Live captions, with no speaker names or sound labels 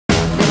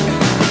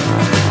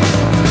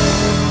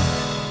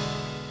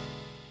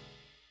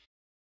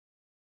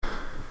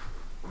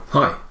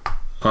Hi,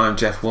 I'm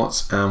Geoff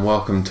Watts and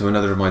welcome to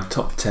another of my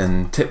top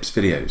 10 tips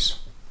videos.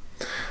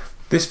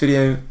 This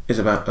video is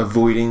about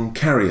avoiding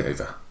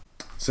carryover.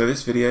 So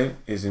this video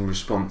is in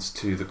response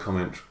to the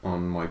comment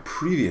on my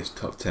previous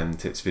top 10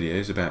 tips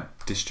videos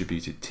about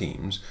distributed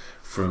teams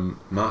from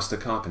Master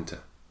Carpenter.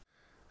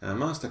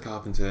 Master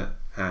Carpenter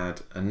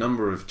had a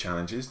number of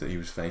challenges that he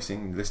was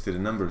facing, listed a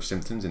number of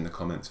symptoms in the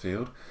comments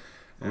field,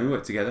 and we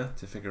worked together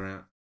to figure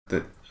out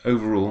that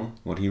overall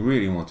what he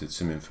really wanted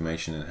some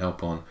information and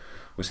help on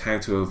was how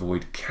to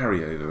avoid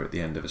carryover at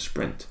the end of a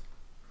sprint.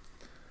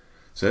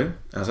 So,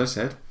 as I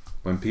said,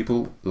 when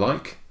people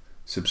like,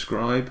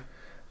 subscribe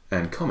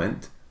and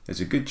comment, there's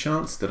a good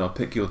chance that I'll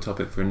pick your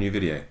topic for a new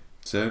video.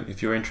 So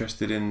if you're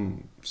interested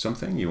in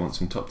something you want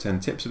some top 10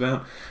 tips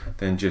about,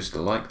 then just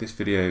like this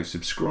video,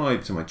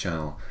 subscribe to my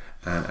channel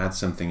and add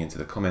something into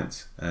the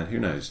comments, and who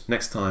knows,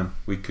 next time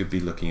we could be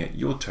looking at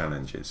your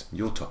challenges,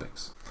 your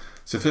topics.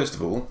 So first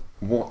of all,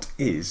 what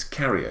is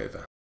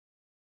carryover?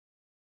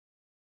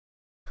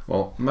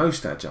 Well,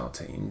 most agile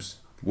teams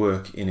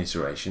work in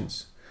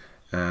iterations,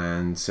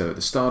 and so at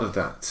the start of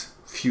that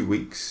few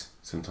weeks,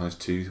 sometimes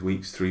 2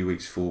 weeks, 3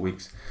 weeks, 4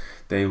 weeks,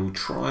 they will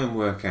try and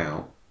work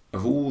out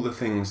of all the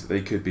things that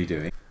they could be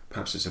doing,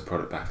 perhaps it's a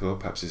product backlog,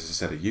 perhaps it's a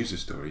set of user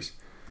stories,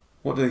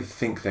 what do they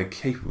think they're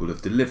capable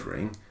of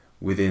delivering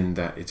within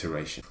that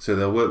iteration. So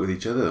they'll work with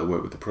each other, they'll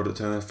work with the product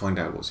owner, find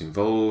out what's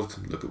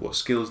involved, look at what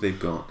skills they've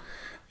got,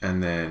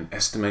 and then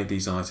estimate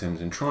these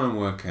items and try and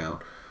work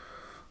out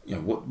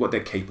what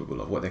they're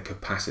capable of, what their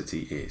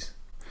capacity is.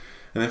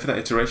 And then for that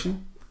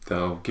iteration,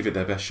 they'll give it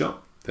their best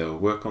shot, they'll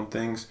work on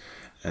things,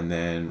 and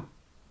then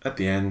at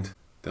the end,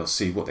 they'll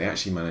see what they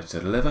actually managed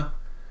to deliver,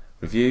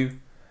 review,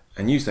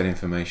 and use that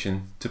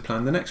information to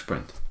plan the next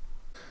sprint.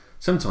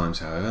 Sometimes,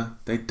 however,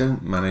 they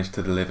don't manage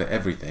to deliver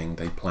everything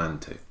they plan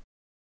to.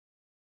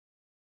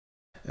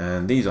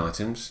 And these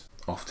items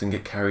often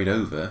get carried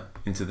over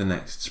into the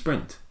next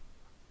sprint,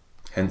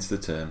 hence the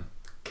term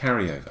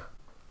carryover.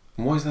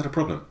 And why is that a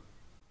problem?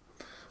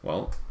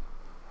 Well,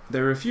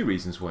 there are a few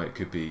reasons why it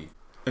could be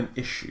an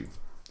issue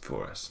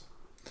for us.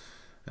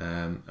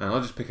 And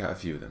I'll just pick out a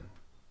few of them.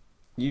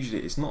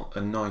 Usually it's not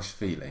a nice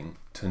feeling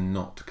to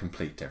not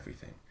complete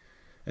everything.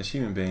 As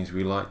human beings,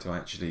 we like to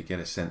actually get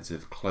a sense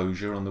of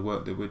closure on the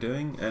work that we're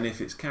doing, and if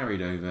it's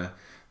carried over,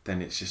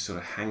 then it's just sort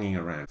of hanging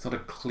around. It's not a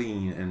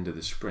clean end of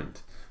the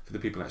sprint for the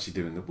people actually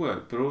doing the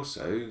work, but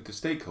also the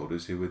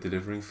stakeholders who we're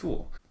delivering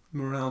for.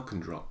 Morale can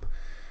drop,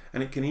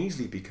 and it can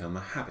easily become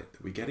a habit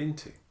that we get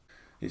into.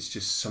 It's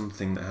just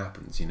something that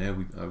happens,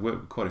 I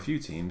work with quite a few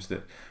teams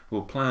that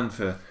will plan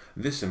for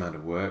this amount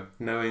of work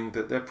knowing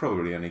that they're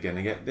probably only going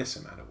to get this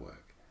amount of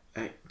work.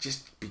 And it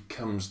just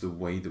becomes the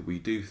way that we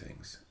do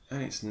things.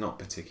 And it's not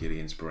particularly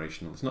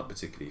inspirational, it's not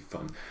particularly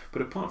fun.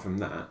 But apart from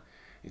that,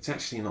 it's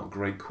actually not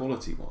great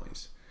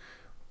quality-wise.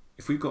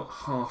 If we've got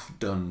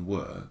half-done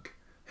work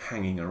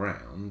hanging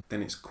around,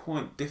 then it's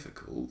quite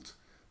difficult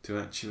to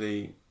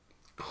actually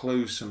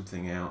close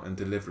something out and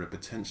deliver a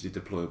potentially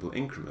deployable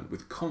increment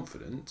with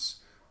confidence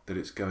that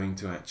it's going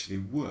to actually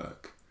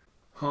work.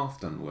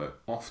 Half-done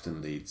work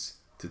often leads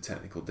to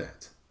technical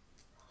debt,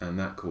 and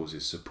that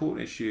causes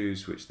support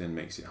issues, which then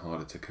makes it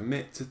harder to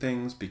commit to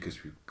things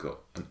because we've got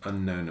an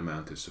unknown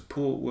amount of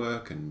support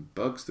work and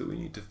bugs that we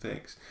need to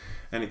fix,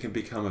 and it can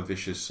become a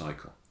vicious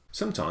cycle.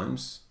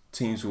 Sometimes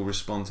teams will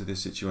respond to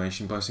this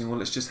situation by saying, well,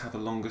 let's just have a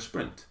longer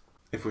sprint.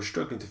 If we're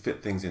struggling to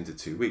fit things into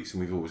 2 weeks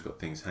and we've always got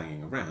things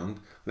hanging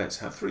around, let's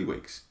have 3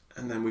 weeks,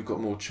 and then we've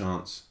got more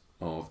chance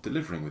of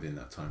delivering within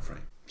that time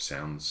frame.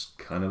 Sounds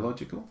kind of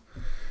logical,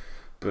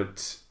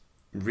 but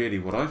really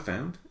what I've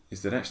found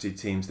is that actually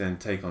teams then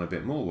take on a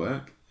bit more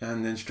work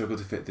and then struggle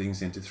to fit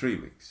things into 3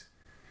 weeks.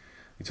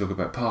 We talk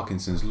about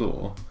Parkinson's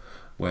law,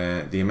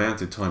 where the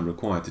amount of time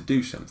required to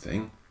do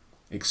something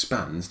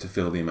expands to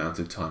fill the amount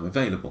of time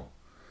available.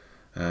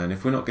 And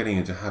if we're not getting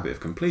into a habit of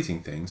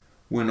completing things,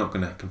 we're not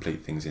going to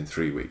complete things in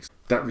 3 weeks.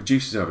 That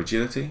reduces our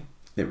agility,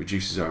 it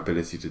reduces our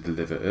ability to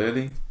deliver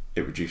early,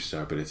 it reduces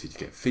our ability to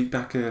get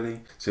feedback early.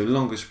 So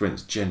longer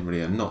sprints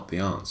generally are not the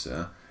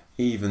answer,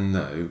 even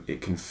though it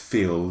can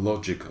feel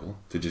logical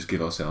to just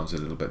give ourselves a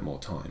little bit more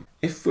time.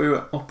 If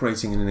we're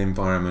operating in an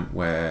environment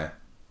where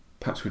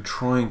perhaps we're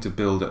trying to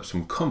build up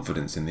some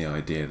confidence in the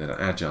idea that an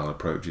agile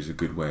approach is a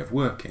good way of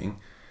working,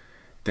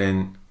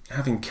 then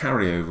having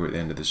carryover at the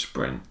end of the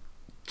sprint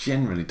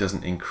generally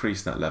doesn't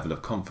increase that level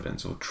of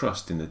confidence or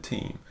trust in the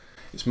team.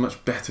 It's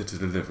much better to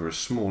deliver a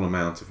small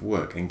amount of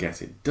work and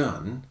get it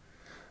done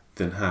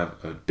than have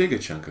a bigger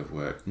chunk of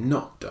work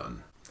not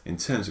done, in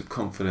terms of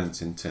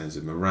confidence, in terms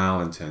of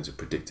morale, in terms of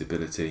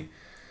predictability.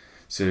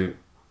 So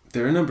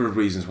there are a number of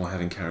reasons why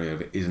having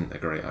carryover isn't a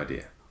great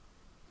idea.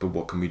 But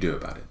what can we do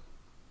about it?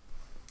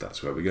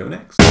 That's where we go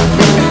next.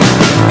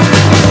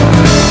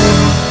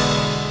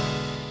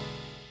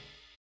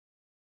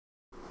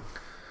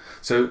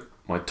 So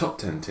my top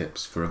 10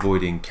 tips for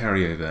avoiding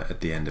carryover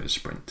at the end of a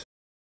sprint.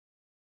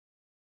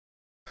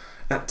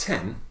 At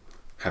 10,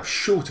 have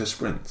shorter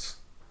sprints.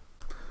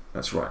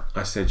 That's right,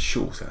 I said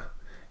shorter.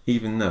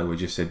 Even though we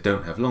just said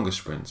don't have longer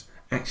sprints,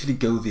 actually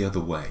go the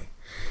other way.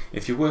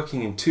 If you're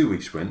working in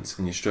 2-week sprints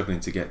and you're struggling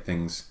to get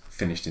things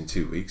finished in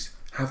 2 weeks,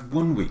 have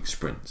 1-week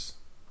sprints.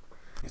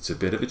 It's a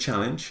bit of a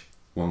challenge.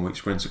 1-week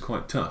sprints are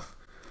quite tough.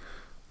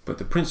 But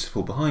the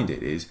principle behind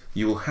it is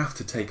you will have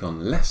to take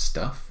on less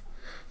stuff.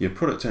 Your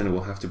product owner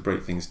will have to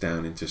break things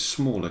down into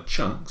smaller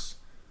chunks.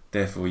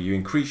 Therefore, you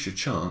increase your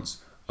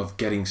chance of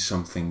getting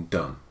something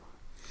done.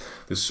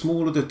 The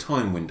smaller the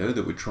time window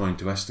that we're trying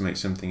to estimate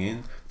something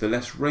in, the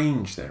less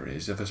range there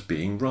is of us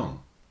being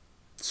wrong.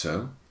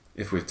 So,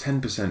 if we're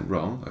 10%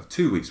 wrong of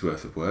 2 weeks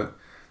worth of work,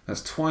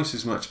 that's twice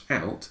as much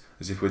out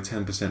as if we're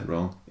 10%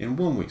 wrong in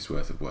 1 week's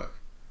worth of work.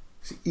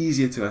 It's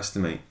easier to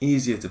estimate,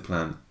 easier to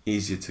plan,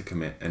 easier to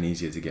commit, and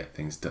easier to get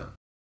things done.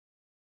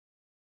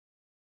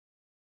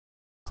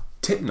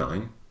 Tip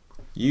 9,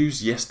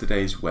 use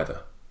yesterday's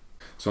weather.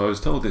 So I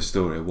was told this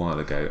story a while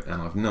ago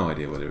and I've no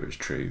idea whether it's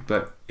true,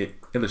 but it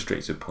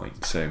illustrates a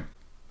point. So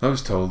I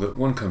was told that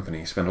one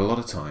company spent a lot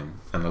of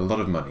time and a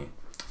lot of money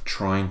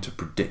trying to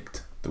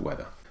predict the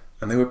weather.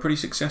 And they were pretty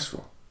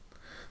successful.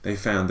 They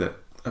found that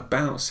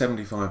about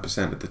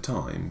 75% of the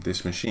time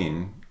this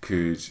machine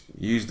could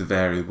use the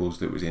variables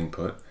that was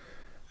input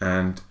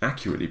and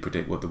accurately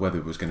predict what the weather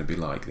was going to be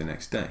like the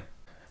next day.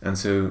 And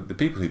so the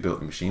people who built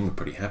the machine were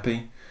pretty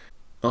happy.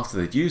 After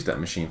they'd used that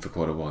machine for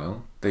quite a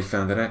while, they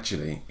found that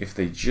actually if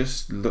they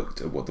just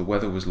looked at what the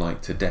weather was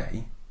like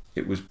today,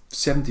 it was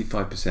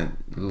 75%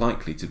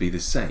 likely to be the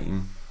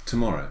same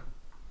tomorrow.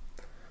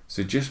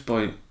 So just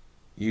by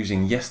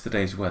using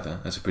yesterday's weather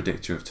as a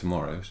predictor of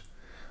tomorrow's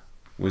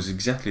was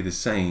exactly the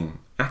same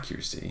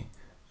accuracy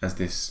as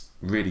this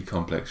really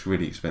complex,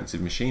 really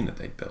expensive machine that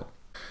they'd built.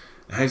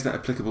 How's that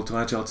applicable to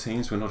agile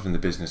teams? We're not in the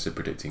business of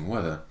predicting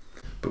weather,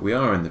 but we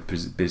are in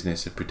the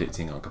business of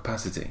predicting our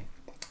capacity.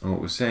 And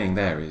what we're saying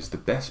there is the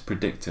best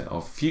predictor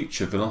of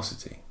future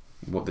velocity,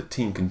 what the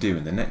team can do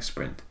in the next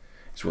sprint,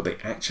 is what they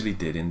actually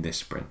did in this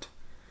sprint.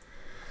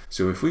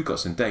 So if we've got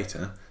some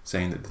data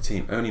saying that the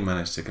team only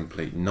managed to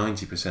complete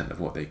 90% of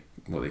what they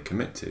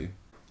commit to,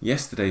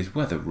 yesterday's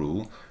weather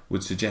rule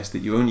would suggest that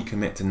you only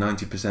commit to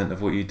 90%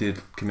 of what you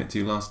did commit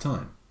to last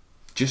time.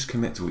 Just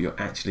commit to what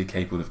you're actually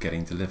capable of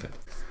getting delivered.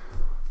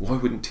 Why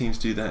wouldn't teams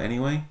do that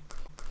anyway?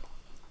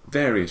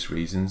 Various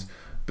reasons,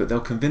 but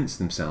they'll convince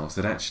themselves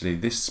that actually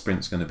this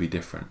sprint's going to be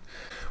different.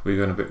 We're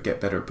going to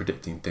get better at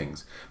predicting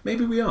things.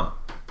 Maybe we are,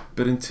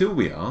 but until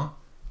we are,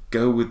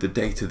 go with the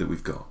data that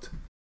we've got.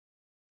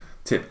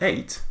 Tip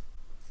 8,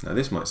 now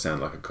this might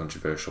sound like a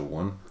controversial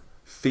one,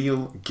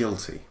 feel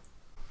guilty.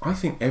 I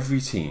think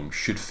every team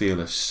should feel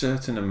a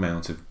certain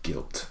amount of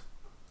guilt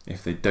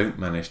if they don't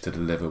manage to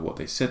deliver what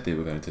they said they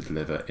were going to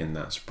deliver in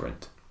that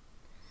sprint.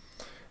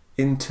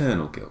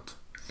 Internal guilt.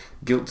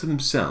 Guilt to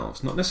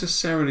themselves, not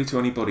necessarily to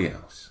anybody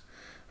else,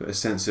 but a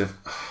sense of,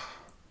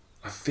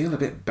 I feel a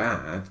bit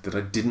bad that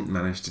I didn't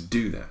manage to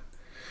do that.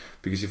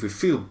 Because if we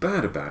feel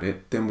bad about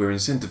it, then we're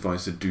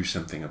incentivized to do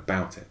something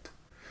about it.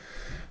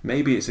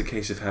 Maybe it's a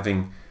case of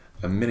having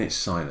a minute's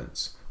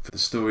silence for the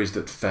stories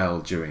that fell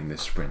during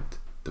this sprint,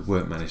 that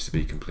weren't managed to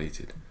be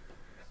completed.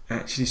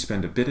 Actually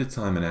spend a bit of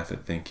time and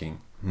effort thinking,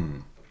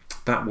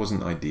 that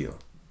wasn't ideal.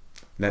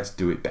 Let's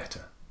do it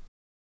better.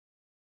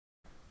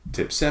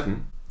 Tip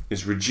 7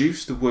 is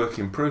reduce the work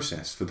in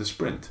process for the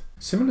sprint.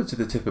 Similar to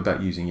the tip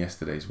about using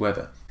yesterday's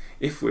weather,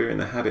 if we're in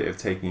the habit of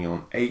taking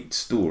on 8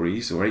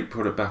 stories or 8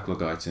 product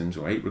backlog items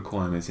or 8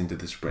 requirements into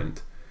the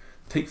sprint,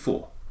 take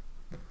 4.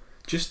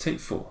 Just take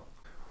 4.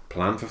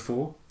 Plan for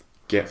 4,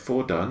 get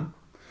 4 done.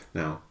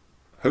 Now,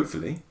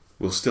 hopefully,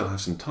 we'll still have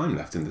some time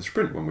left in the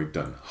sprint when we've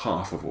done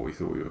half of what we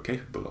thought we were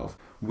capable of.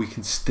 We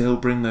can still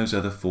bring those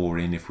other 4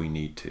 in if we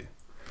need to.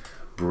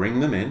 Bring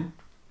them in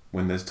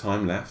when there's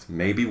time left,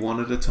 maybe one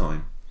at a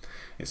time.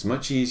 It's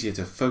much easier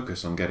to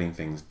focus on getting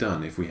things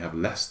done if we have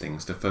less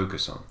things to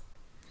focus on.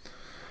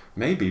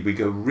 Maybe we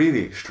go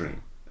really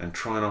extreme and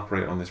try and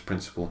operate on this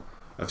principle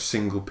of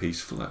single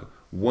piece flow.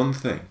 One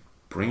thing,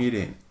 bring it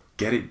in,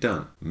 get it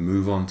done,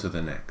 move on to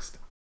the next.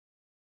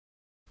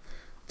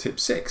 Tip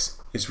 6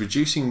 is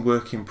reducing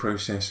work in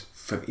process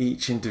for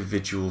each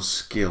individual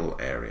skill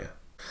area.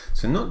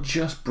 So not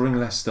just bring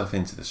less stuff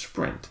into the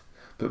sprint,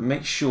 but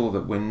make sure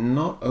that we're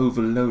not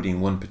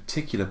overloading one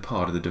particular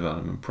part of the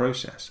development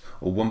process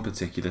or one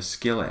particular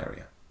skill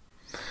area.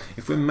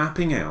 If we're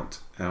mapping out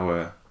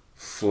our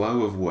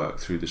flow of work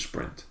through the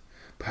sprint,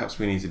 perhaps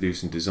we need to do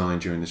some design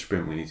during the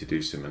sprint, we need to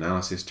do some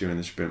analysis during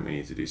the sprint, we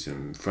need to do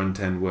some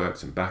front-end work,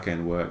 some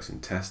back-end work, some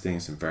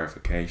testing, some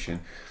verification.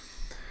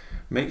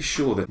 Make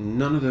sure that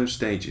none of those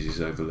stages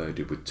is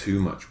overloaded with too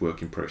much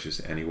work in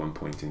process at any one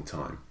point in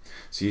time.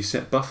 So you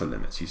set buffer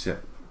limits, you set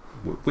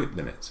WIP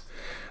limits,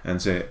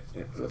 and so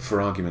for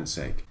argument's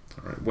sake,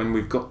 when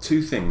we've got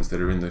 2 things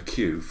that are in the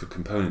queue for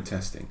component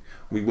testing,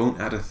 we won't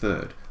add a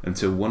third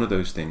until one of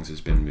those things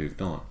has been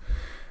moved on,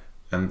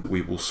 and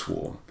we will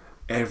swarm.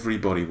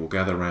 Everybody will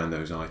gather around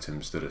those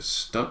items that are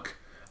stuck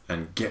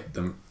and get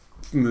them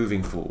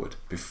moving forward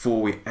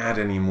before we add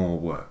any more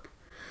work.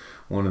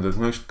 One of the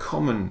most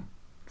common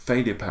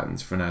failure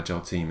patterns for an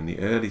agile team in the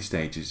early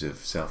stages of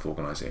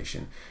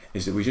self-organization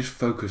is that we just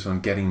focus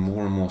on getting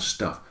more and more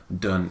stuff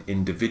done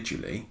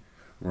individually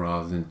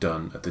rather than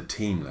done at the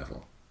team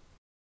level.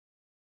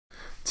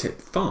 Tip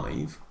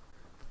 5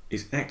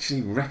 is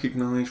actually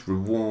recognise,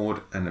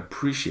 reward and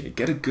appreciate,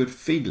 get a good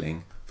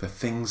feeling for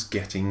things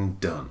getting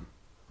done.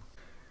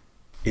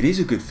 It is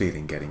a good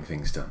feeling getting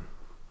things done.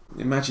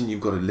 Imagine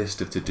you've got a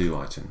list of to-do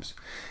items.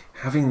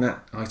 Having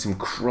that item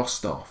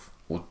crossed off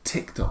or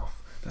ticked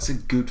off, that's a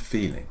good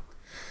feeling.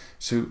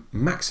 So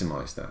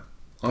maximise that.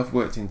 I've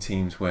worked in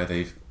teams where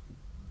they've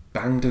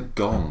banged a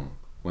gong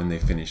when they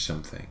finish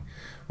something,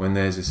 when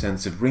there's a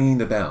sense of ringing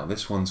the bell,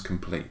 this one's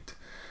complete.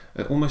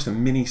 Almost a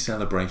mini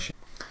celebration.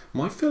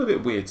 Might feel a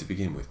bit weird to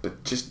begin with,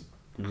 but just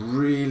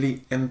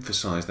really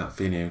emphasise that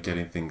feeling of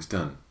getting things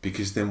done,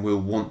 because then we'll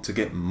want to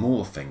get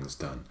more things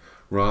done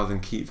rather than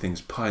keep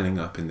things piling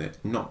up in the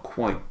not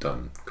quite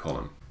done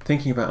column.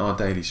 Thinking about our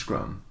daily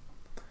scrum,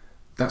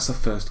 that's the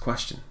first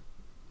question.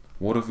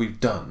 What have we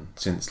done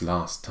since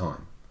last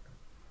time?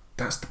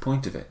 That's the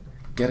point of it.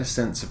 Get a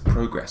sense of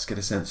progress, get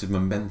a sense of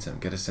momentum,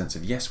 get a sense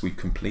of, yes, we've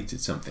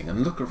completed something,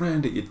 and look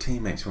around at your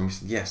teammates when we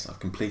say, yes, I've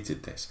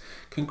completed this.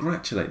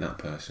 Congratulate that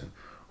person,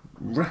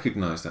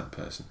 recognise that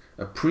person,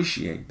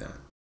 appreciate that.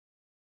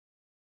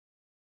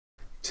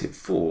 Tip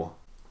 4,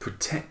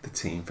 protect the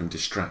team from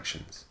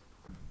distractions.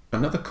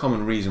 Another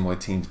common reason why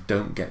teams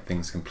don't get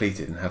things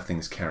completed and have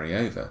things carry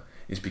over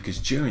is because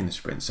during the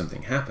sprint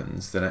something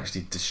happens that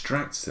actually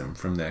distracts them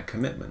from their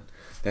commitment.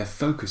 Their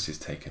focus is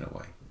taken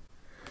away.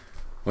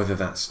 Whether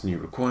that's new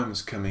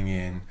requirements coming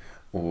in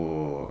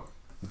or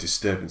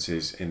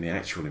disturbances in the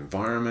actual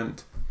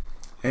environment,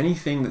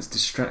 anything that's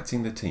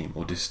distracting the team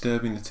or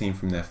disturbing the team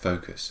from their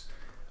focus,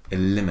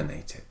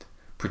 eliminate it.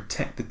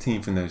 Protect the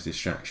team from those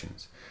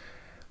distractions.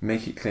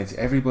 Make it clear to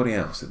everybody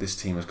else that this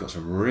team has got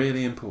some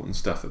really important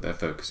stuff that they're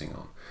focusing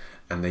on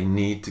and they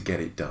need to get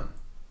it done.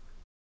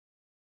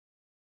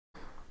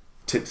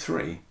 Tip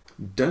 3,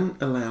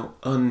 don't allow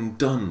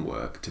undone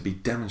work to be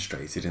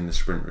demonstrated in the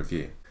sprint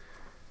review.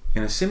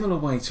 In a similar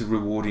way to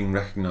rewarding,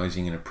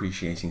 recognising and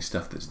appreciating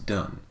stuff that's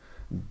done,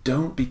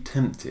 don't be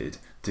tempted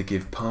to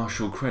give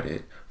partial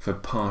credit for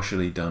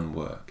partially done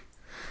work.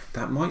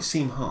 That might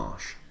seem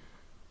harsh,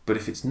 but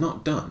if it's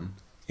not done,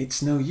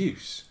 it's no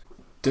use.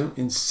 Don't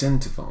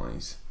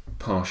incentivise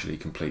partially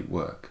complete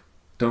work.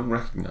 Don't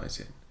recognise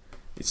it.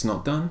 It's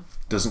not done,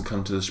 doesn't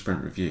come to the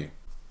sprint review.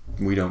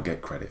 We don't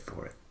get credit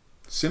for it.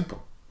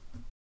 Simple.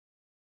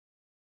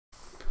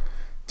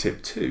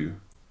 Tip 2,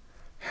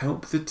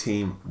 help the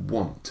team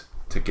want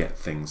to get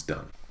things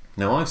done.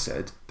 Now I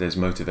said there's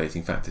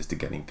motivating factors to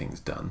getting things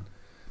done,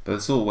 but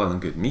it's all well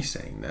and good me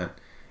saying that.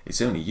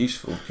 It's only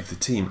useful if the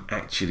team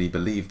actually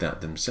believe that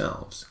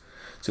themselves.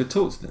 So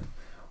talk to them.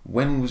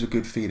 When was a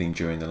good feeling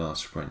during the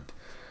last sprint?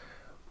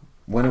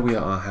 When are we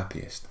at our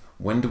happiest?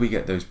 When do we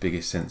get those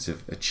biggest sense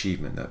of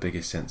achievement, that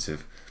biggest sense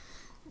of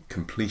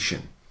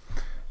completion?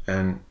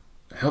 And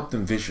help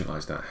them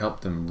visualize that,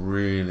 help them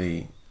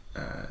really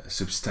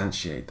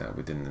substantiate that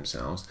within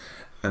themselves,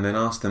 and then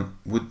ask them,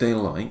 would they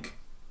like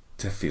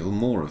to feel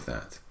more of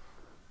that?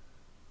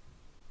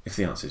 If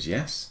the answer is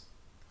yes,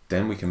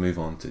 then we can move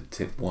on to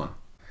tip 1.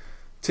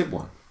 Tip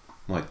 1,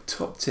 my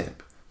top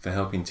tip for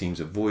helping teams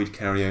avoid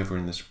carryover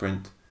in the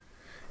sprint,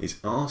 is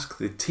ask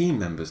the team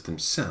members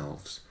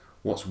themselves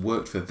what's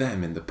worked for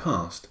them in the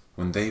past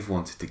when they've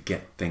wanted to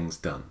get things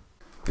done.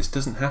 This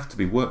doesn't have to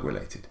be work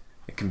related.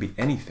 It can be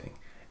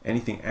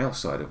anything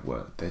outside of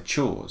work, their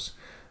chores,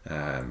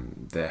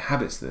 their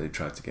habits that they've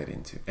tried to get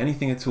into,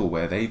 anything at all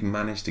where they've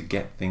managed to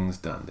get things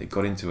done. They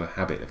got into a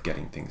habit of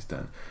getting things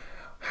done.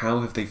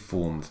 How have they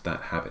formed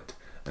that habit?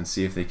 And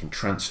see if they can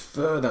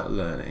transfer that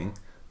learning,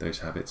 those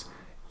habits,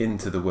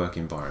 into the work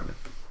environment.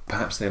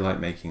 Perhaps they like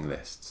making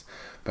lists.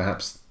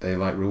 Perhaps they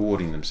like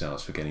rewarding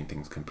themselves for getting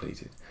things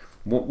completed.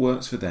 What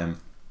works for them,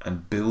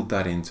 and build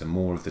that into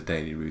more of the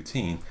daily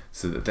routine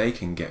so that they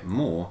can get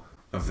more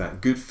of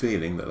that good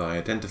feeling that I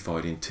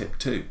identified in tip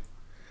 2.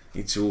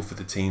 It's all for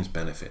the team's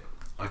benefit.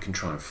 I can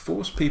try and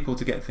force people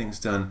to get things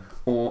done,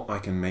 or I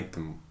can make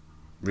them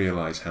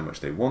realise how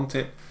much they want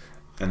it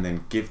and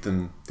then give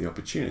them the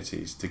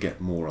opportunities to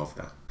get more of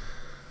that.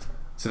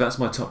 So that's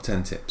my top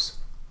 10 tips.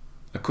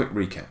 A quick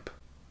recap.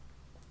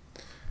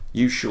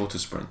 Use shorter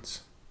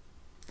sprints.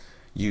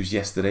 Use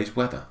yesterday's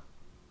weather.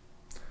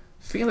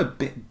 Feel a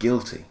bit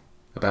guilty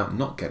about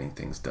not getting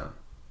things done.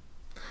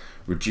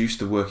 Reduce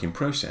the work in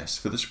process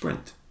for the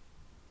sprint.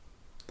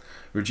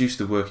 Reduce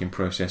the work in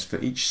process for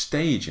each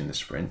stage in the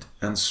sprint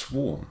and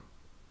swarm.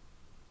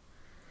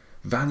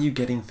 Value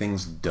getting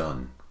things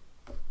done.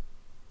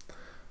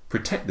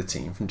 Protect the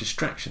team from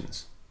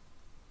distractions.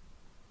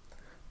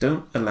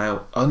 Don't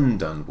allow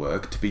undone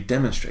work to be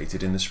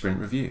demonstrated in the sprint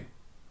review.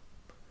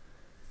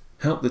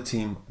 Help the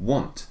team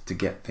want to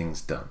get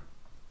things done,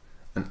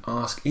 and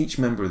ask each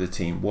member of the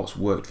team what's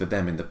worked for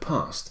them in the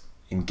past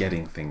in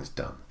getting things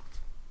done.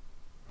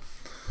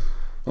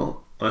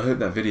 Well, I hope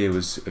that video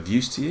was of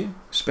use to you,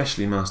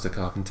 especially Master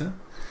Carpenter.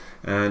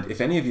 And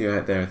if any of you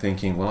out there are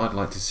thinking, well, I'd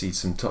like to see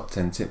some top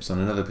 10 tips on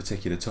another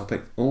particular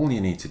topic, all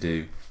you need to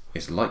do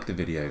is like the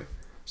video,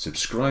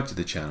 subscribe to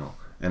the channel,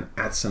 and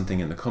add something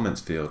in the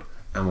comments field,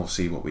 and we'll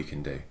see what we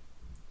can do.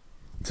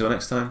 Until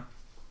next time,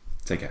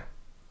 Take care.